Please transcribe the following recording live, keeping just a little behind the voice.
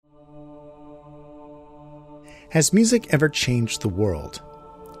Has music ever changed the world?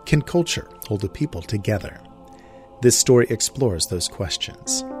 Can culture hold a people together? This story explores those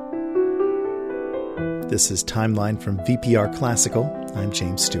questions. This is Timeline from VPR Classical. I'm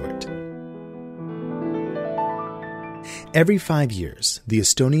James Stewart. Every 5 years, the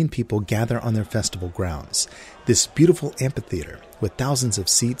Estonian people gather on their festival grounds, this beautiful amphitheater with thousands of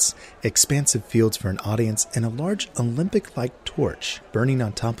seats, expansive fields for an audience, and a large Olympic-like torch burning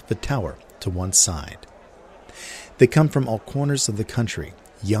on top of a tower to one side. They come from all corners of the country,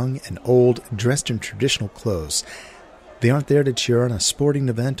 young and old, dressed in traditional clothes. They aren't there to cheer on a sporting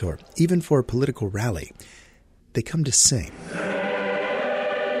event or even for a political rally. They come to sing.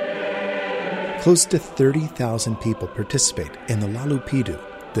 Close to 30,000 people participate in the Laulupidu,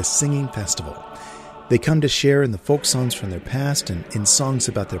 the singing festival. They come to share in the folk songs from their past and in songs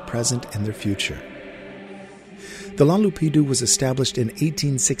about their present and their future. The Laulupidu was established in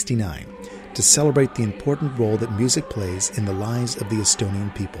 1869 to celebrate the important role that music plays in the lives of the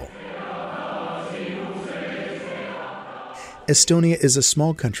Estonian people. Estonia is a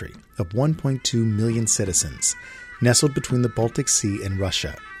small country of 1.2 million citizens, nestled between the Baltic Sea and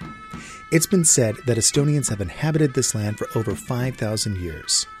Russia. It's been said that Estonians have inhabited this land for over 5,000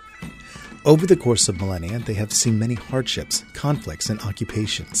 years. Over the course of millennia, they have seen many hardships, conflicts, and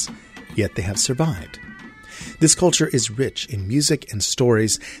occupations, yet they have survived. This culture is rich in music and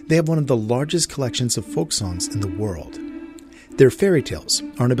stories. They have one of the largest collections of folk songs in the world. Their fairy tales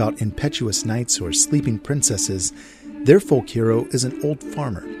aren't about impetuous knights or sleeping princesses. Their folk hero is an old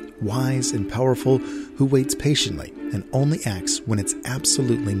farmer, wise and powerful, who waits patiently and only acts when it's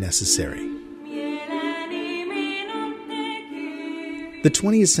absolutely necessary. The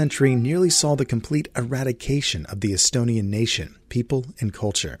 20th century nearly saw the complete eradication of the Estonian nation, people, and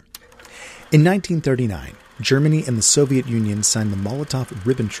culture. In 1939, Germany and the Soviet Union signed the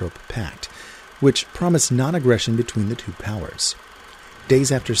Molotov-Ribbentrop Pact, which promised non-aggression between the two powers.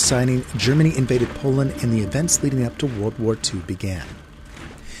 Days after signing, Germany invaded Poland and the events leading up to World War II began.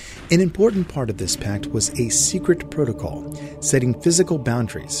 An important part of this pact was a secret protocol setting physical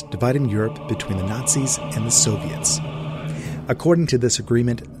boundaries dividing Europe between the Nazis and the Soviets. According to this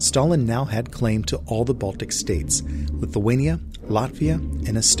agreement, Stalin now had claim to all the Baltic states, Lithuania, Latvia,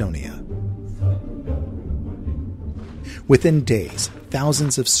 and Estonia. Within days,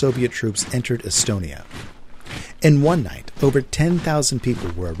 thousands of Soviet troops entered Estonia. In one night, over 10,000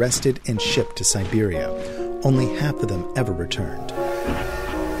 people were arrested and shipped to Siberia. Only half of them ever returned.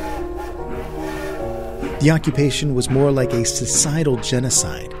 The occupation was more like a societal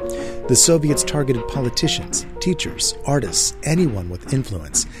genocide. The Soviets targeted politicians, teachers, artists, anyone with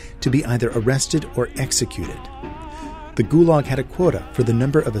influence, to be either arrested or executed. The Gulag had a quota for the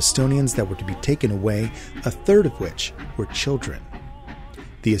number of Estonians that were to be taken away, a third of which were children.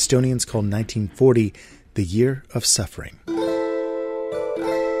 The Estonians called 1940 the year of suffering.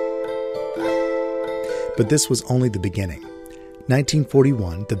 But this was only the beginning.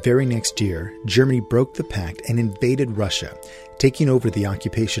 1941, the very next year, Germany broke the pact and invaded Russia, taking over the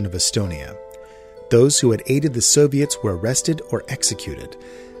occupation of Estonia. Those who had aided the Soviets were arrested or executed.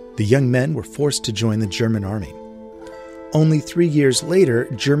 The young men were forced to join the German army. Only 3 years later,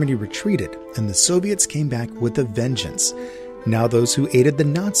 Germany retreated, and the Soviets came back with a vengeance. Now those who aided the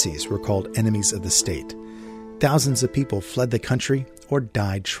Nazis were called enemies of the state. Thousands of people fled the country or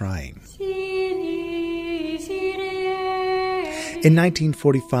died trying. In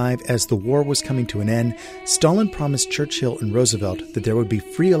 1945, as the war was coming to an end, Stalin promised Churchill and Roosevelt that there would be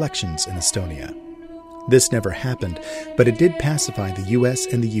free elections in Estonia. This never happened, but it did pacify the US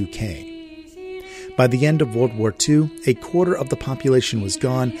and the UK. By the end of World War II, a quarter of the population was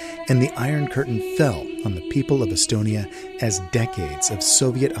gone, and the Iron Curtain fell on the people of Estonia as decades of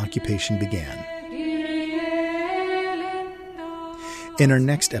Soviet occupation began. In our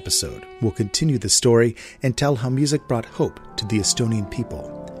next episode, we'll continue the story and tell how music brought hope to the Estonian people.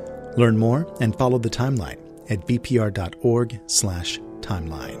 Learn more and follow the timeline at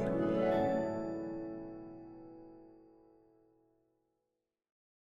vpr.org/timeline.